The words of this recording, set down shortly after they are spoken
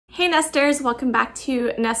Hey nesters, welcome back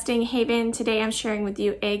to Nesting Haven. Today I'm sharing with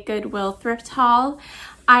you a Goodwill thrift haul.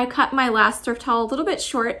 I cut my last thrift haul a little bit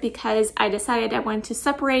short because I decided I wanted to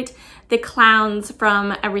separate the clowns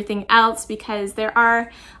from everything else because there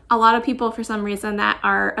are a lot of people for some reason that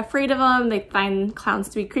are afraid of them. They find clowns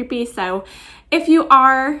to be creepy. So if you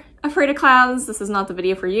are afraid of clowns, this is not the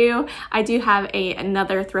video for you. I do have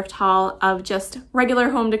another thrift haul of just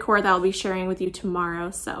regular home decor that I'll be sharing with you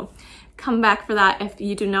tomorrow. So come back for that if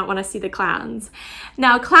you do not want to see the clowns.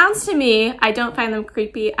 Now, clowns to me, I don't find them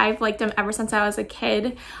creepy. I've liked them ever since I was a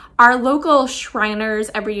kid. Our local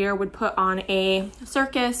Shriners every year would put on a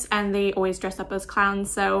circus and they always dress up as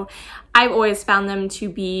clowns. So I've always found them to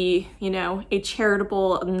be, you know, a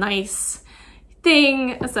charitable, nice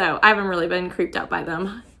thing. So I haven't really been creeped out by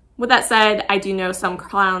them. With that said, I do know some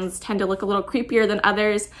clowns tend to look a little creepier than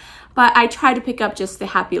others, but I try to pick up just the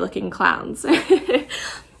happy looking clowns.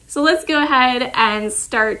 So let's go ahead and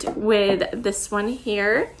start with this one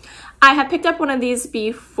here. I have picked up one of these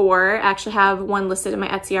before. I actually have one listed in my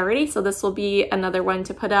Etsy already, so this will be another one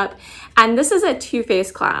to put up. And this is a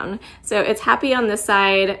two-faced clown. So it's happy on this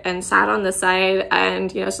side and sad on this side,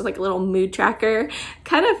 and you know, it's just like a little mood tracker.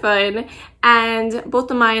 Kind of fun. And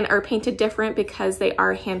both of mine are painted different because they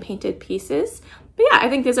are hand-painted pieces. But yeah, I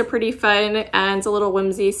think these are pretty fun and it's a little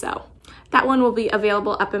whimsy, so that one will be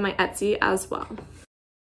available up in my Etsy as well.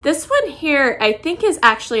 This one here, I think is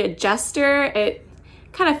actually a jester. It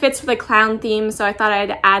kind of fits with the clown theme, so I thought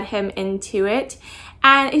I'd add him into it.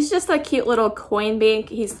 And it's just a cute little coin bank.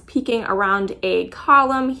 He's peeking around a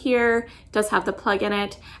column here, does have the plug in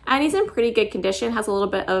it, and he's in pretty good condition. Has a little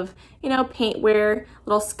bit of, you know, paint wear,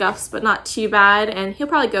 little scuffs, but not too bad. And he'll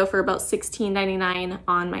probably go for about $16.99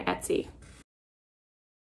 on my Etsy.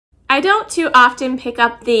 I don't too often pick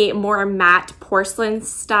up the more matte porcelain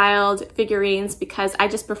styled figurines because I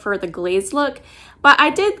just prefer the glazed look, but I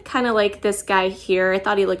did kind of like this guy here. I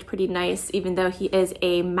thought he looked pretty nice even though he is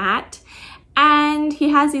a matte. And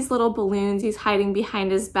he has these little balloons he's hiding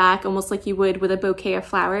behind his back, almost like you would with a bouquet of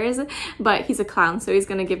flowers, but he's a clown, so he's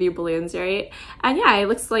gonna give you balloons, right? And yeah, it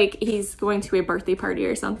looks like he's going to a birthday party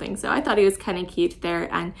or something, so I thought he was kind of cute there.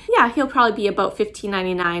 And yeah, he'll probably be about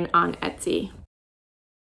 $15.99 on Etsy.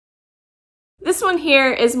 This one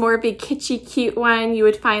here is more of a kitschy cute one. You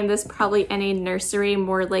would find this probably in a nursery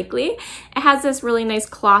more likely. It has this really nice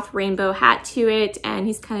cloth rainbow hat to it, and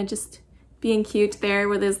he's kind of just being cute there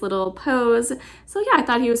with his little pose. So yeah, I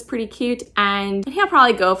thought he was pretty cute, and he'll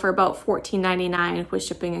probably go for about $14.99 with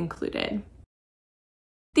shipping included.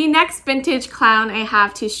 The next vintage clown I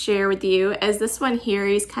have to share with you is this one here.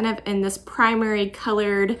 He's kind of in this primary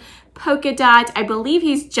colored polka dot. I believe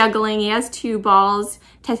he's juggling. He has two balls.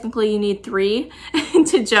 Technically you need three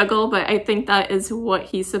to juggle, but I think that is what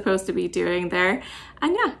he's supposed to be doing there.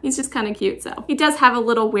 And yeah, he's just kind of cute. So he does have a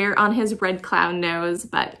little wear on his red clown nose,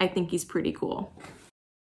 but I think he's pretty cool.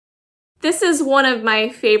 This is one of my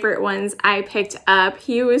favorite ones I picked up.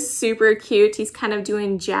 He was super cute. He's kind of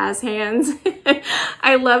doing jazz hands.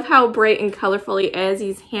 I love how bright and colorful he is.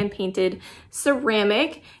 He's hand-painted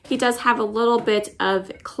ceramic. He does have a little bit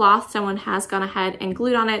of cloth someone has gone ahead and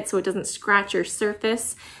glued on it so it doesn't scratch your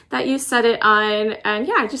surface that you set it on. And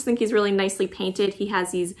yeah, I just think he's really nicely painted. He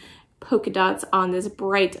has these polka dots on this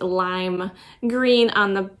bright lime green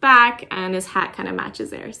on the back, and his hat kind of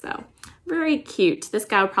matches there, so very cute. This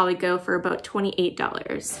guy would probably go for about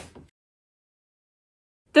 $28.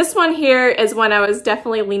 This one here is one I was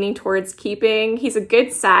definitely leaning towards keeping. He's a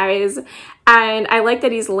good size, and I like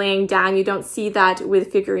that he's laying down. You don't see that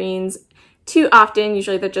with figurines too often.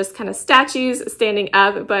 Usually they're just kind of statues standing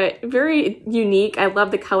up, but very unique. I love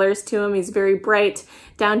the colors to him. He's very bright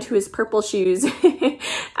down to his purple shoes.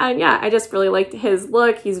 And yeah, I just really liked his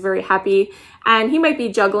look. He's very happy, and he might be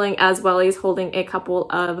juggling as well. He's holding a couple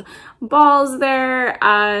of balls there,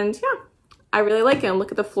 and yeah, I really like him.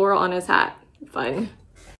 Look at the floral on his hat. Fun.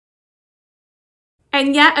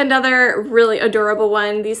 And yet another really adorable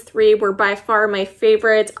one. These three were by far my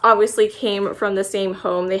favorites. Obviously came from the same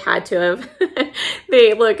home. They had to have.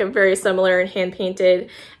 They look very similar and hand painted.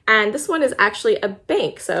 And this one is actually a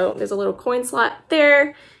bank. So there's a little coin slot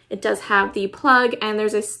there. It does have the plug, and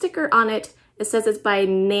there's a sticker on it. It says it's by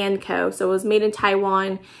Nanco. So it was made in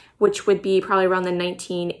Taiwan, which would be probably around the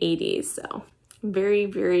 1980s. So very,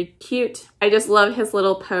 very cute. I just love his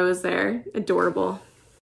little pose there. Adorable.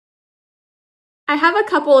 I have a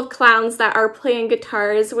couple of clowns that are playing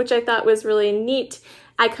guitars, which I thought was really neat.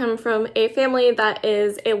 I come from a family that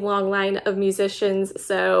is a long line of musicians,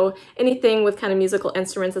 so anything with kind of musical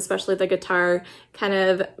instruments, especially the guitar, kind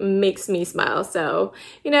of makes me smile. So,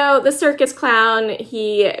 you know, the circus clown,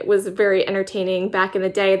 he was very entertaining back in the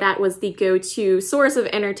day. That was the go-to source of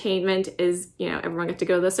entertainment, is, you know, everyone got to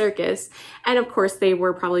go to the circus. And of course, they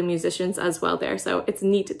were probably musicians as well there. So it's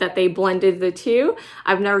neat that they blended the two.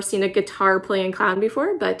 I've never seen a guitar playing clown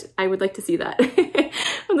before, but I would like to see that.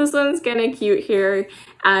 This one's kind of cute here,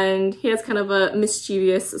 and he has kind of a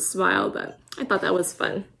mischievous smile, but I thought that was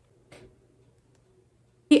fun.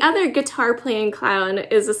 The other guitar playing clown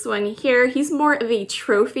is this one here. He's more of a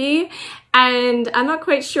trophy, and I'm not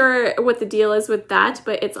quite sure what the deal is with that,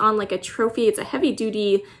 but it's on like a trophy. It's a heavy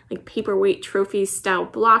duty, like paperweight trophy style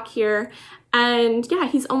block here. And yeah,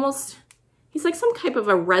 he's like some type of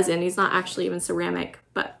a resin. He's not actually even ceramic,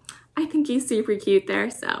 but I think he's super cute there.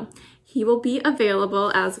 So he will be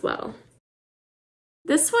available as well.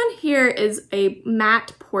 This one here is a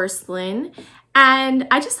matte porcelain, and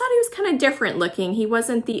I just thought he was kind of different looking. He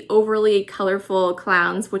wasn't the overly colorful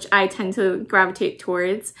clowns, which I tend to gravitate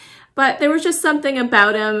towards, but there was just something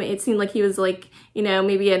about him. It seemed like he was like, you know,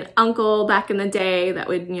 maybe an uncle back in the day that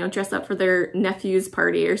would, you know, dress up for their nephew's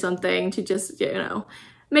party or something to just, you know,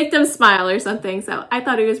 make them smile or something. So I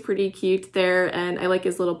thought he was pretty cute there, and I like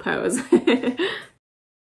his little pose.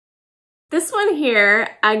 This one here,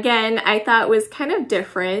 again, I thought was kind of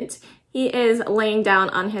different. He is laying down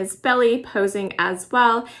on his belly, posing as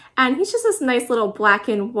well. And he's just this nice little black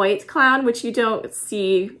and white clown, which you don't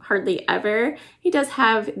see hardly ever. He does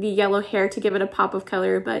have the yellow hair to give it a pop of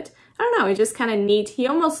color, but I don't know, he's just kind of neat. He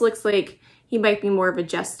almost looks like he might be more of a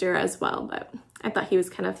jester as well, but I thought he was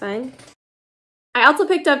kind of fun. I also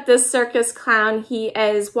picked up this circus clown. He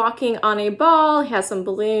is walking on a ball, he has some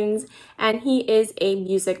balloons, and he is a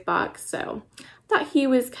music box. So I thought he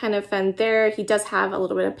was kind of fun there. He does have a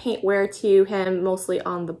little bit of paint wear to him, mostly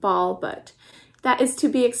on the ball, but that is to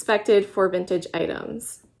be expected for vintage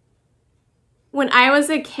items. When I was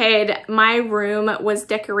a kid, my room was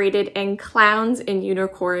decorated in clowns and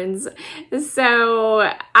unicorns. So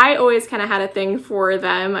I always kind of had a thing for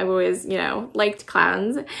them. I've always, you know, liked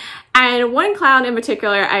clowns. And one clown in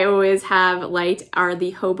particular I always have liked are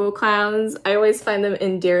the hobo clowns. I always find them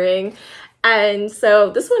endearing. And so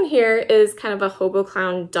this one here is kind of a hobo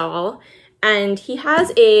clown doll. And he has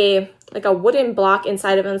like a wooden block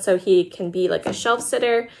inside of him, so he can be like a shelf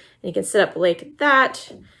sitter. And he can sit up like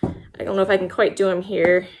that. I don't know if I can quite do him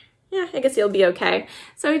here. Yeah, I guess he'll be okay.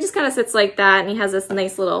 So he just kind of sits like that, and he has this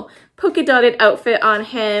nice little polka dotted outfit on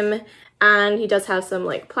him, and he does have some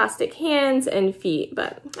like plastic hands and feet,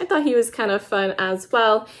 but I thought he was kind of fun as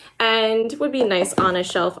well, and would be nice on a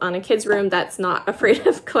shelf on a kid's room that's not afraid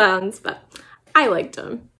of clowns, but I liked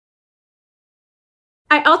him.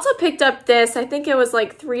 I also picked up this, I think it was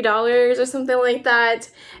like $3 or something like that,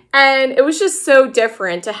 and it was just so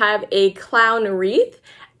different to have a clown wreath.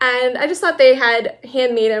 And I just thought they had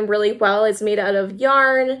handmade him really well. It's made out of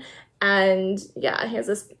yarn, and yeah, he has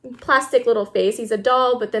this plastic little face. He's a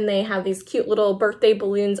doll, but then they have these cute little birthday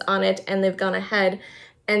balloons on it, and they've gone ahead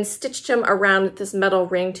and stitched him around this metal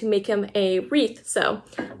ring to make him a wreath. So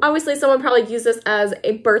obviously someone probably used this as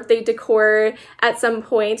a birthday decor at some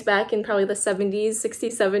point back in probably the 70s,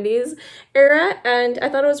 60s, 70s era, and I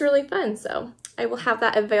thought it was really fun. So I will have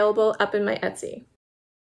that available up in my Etsy.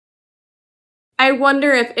 I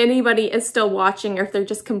wonder if anybody is still watching or if they're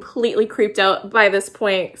just completely creeped out by this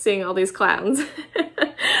point, seeing all these clowns.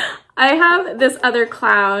 I have this other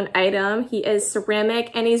clown item. He is ceramic,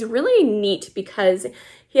 and he's really neat because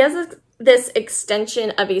he has this extension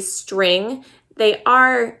of a string. They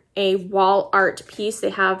are a wall art piece. They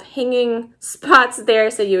have hanging spots there,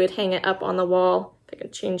 so you would hang it up on the wall. If I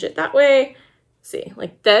can change it that way, see,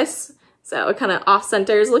 like this. So it kind of off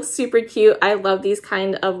centers, looks super cute. I love these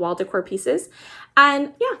kind of wall decor pieces.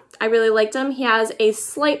 And yeah, I really liked him. He has a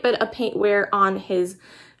slight bit of paint wear on his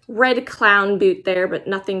red clown boot there, but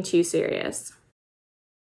nothing too serious.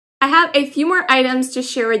 I have a few more items to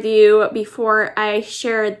share with you before I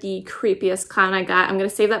share the creepiest clown I got. I'm gonna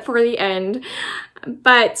save that for the end.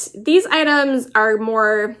 But these items are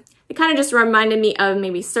more, it kind of just reminded me of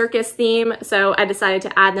maybe circus theme, so I decided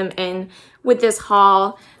to add them in with this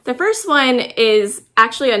haul. The first one is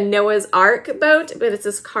actually a Noah's Ark boat, but it's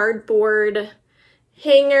this cardboard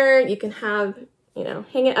hanger. You can have, you know,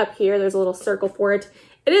 hang it up here. There's a little circle for it.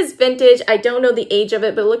 It is vintage. I don't know the age of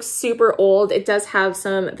it, but it looks super old. It does have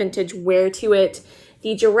some vintage wear to it.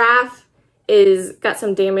 The giraffe is got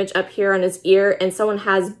some damage up here on his ear, and someone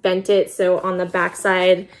has bent it. So on the back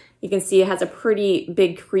side, you can see it has a pretty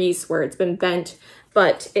big crease where it's been bent,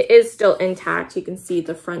 but it is still intact. You can see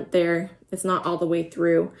the front there it's not all the way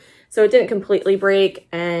through. So it didn't completely break.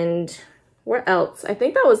 And what else? I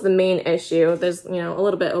think that was the main issue. There's, you know, a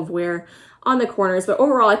little bit of wear on the corners, but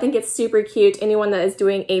overall I think it's super cute. Anyone that is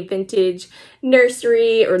doing a vintage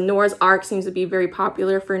nursery, or Noah's Ark seems to be very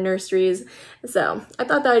popular for nurseries. So I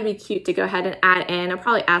thought that would be cute to go ahead and add in. I'll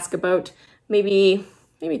probably ask about maybe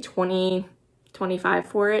 20, 25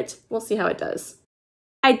 for it. We'll see how it does.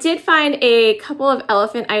 I did find a couple of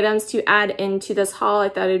elephant items to add into this haul. I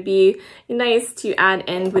thought it'd be nice to add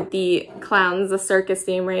in with the clowns, the circus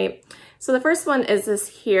theme, right? So the first one is this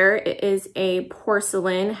here. It is a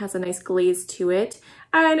porcelain, it has a nice glaze to it,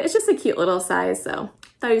 and it's just a cute little size, so I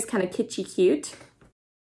thought it was kind of kitschy cute.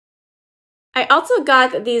 I also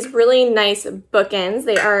got these really nice bookends.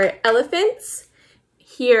 They are elephants.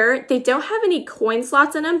 Here, they don't have any coin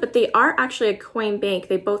slots in them, but they are actually a coin bank.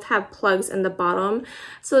 They both have plugs in the bottom,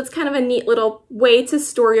 so it's kind of a neat little way to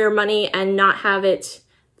store your money and not have it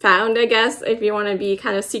found, I guess, if you want to be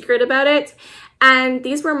kind of secret about it. And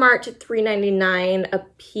these were marked $3.99 a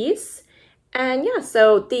piece. And yeah,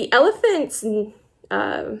 so the elephant's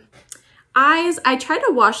eyes, I tried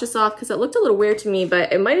to wash this off because it looked a little weird to me,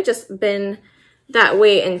 but it might have just been that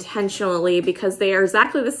way intentionally because they are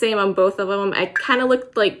exactly the same on both of them. It kind of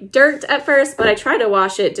looked like dirt at first, but I tried to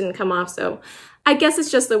wash it, didn't come off. So I guess it's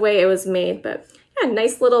just the way it was made, but yeah,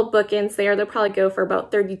 nice little bookends there. They'll probably go for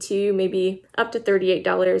about $32, maybe up to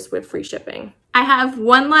 $38 with free shipping. I have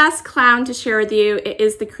one last clown to share with you. It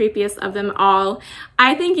is the creepiest of them all.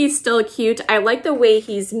 I think he's still cute. I like the way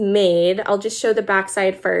he's made. I'll just show the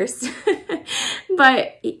backside first.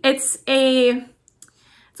 But it's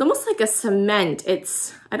almost like a cement.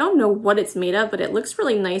 I don't know what it's made of, but it looks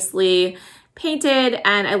really nicely painted,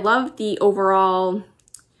 and I love the overall,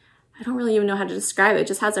 I don't really even know how to describe it. It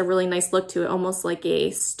just has a really nice look to it, almost like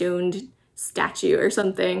a stoned statue or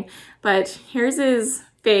something. But here's his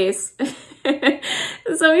face.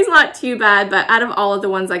 So he's not too bad, but out of all of the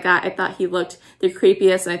ones I got, I thought he looked the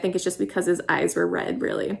creepiest, and I think it's just because his eyes were red,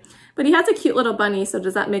 really. But he has a cute little bunny, so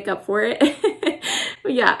does that make up for it?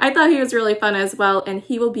 But yeah, I thought he was really fun as well, and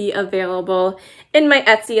he will be available in my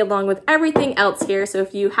Etsy along with everything else here. So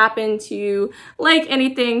if you happen to like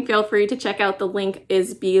anything, feel free to check out, the link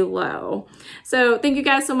is below. So thank you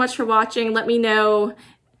guys so much for watching. Let me know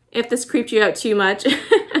if this creeped you out too much.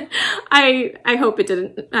 I hope it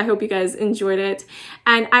didn't. I hope you guys enjoyed it.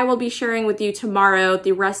 And I will be sharing with you tomorrow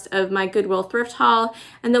the rest of my Goodwill thrift haul,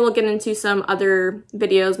 and then we'll get into some other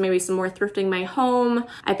videos, maybe some more thrifting my home.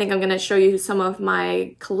 I think I'm gonna show you some of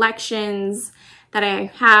my collections that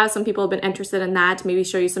I have. Some people have been interested in that. Maybe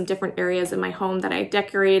show you some different areas in my home that I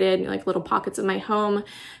decorated, like little pockets of my home,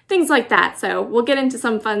 things like that. So we'll get into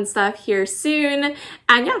some fun stuff here soon.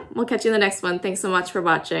 And yeah, we'll catch you in the next one. Thanks so much for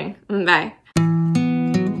watching. Bye.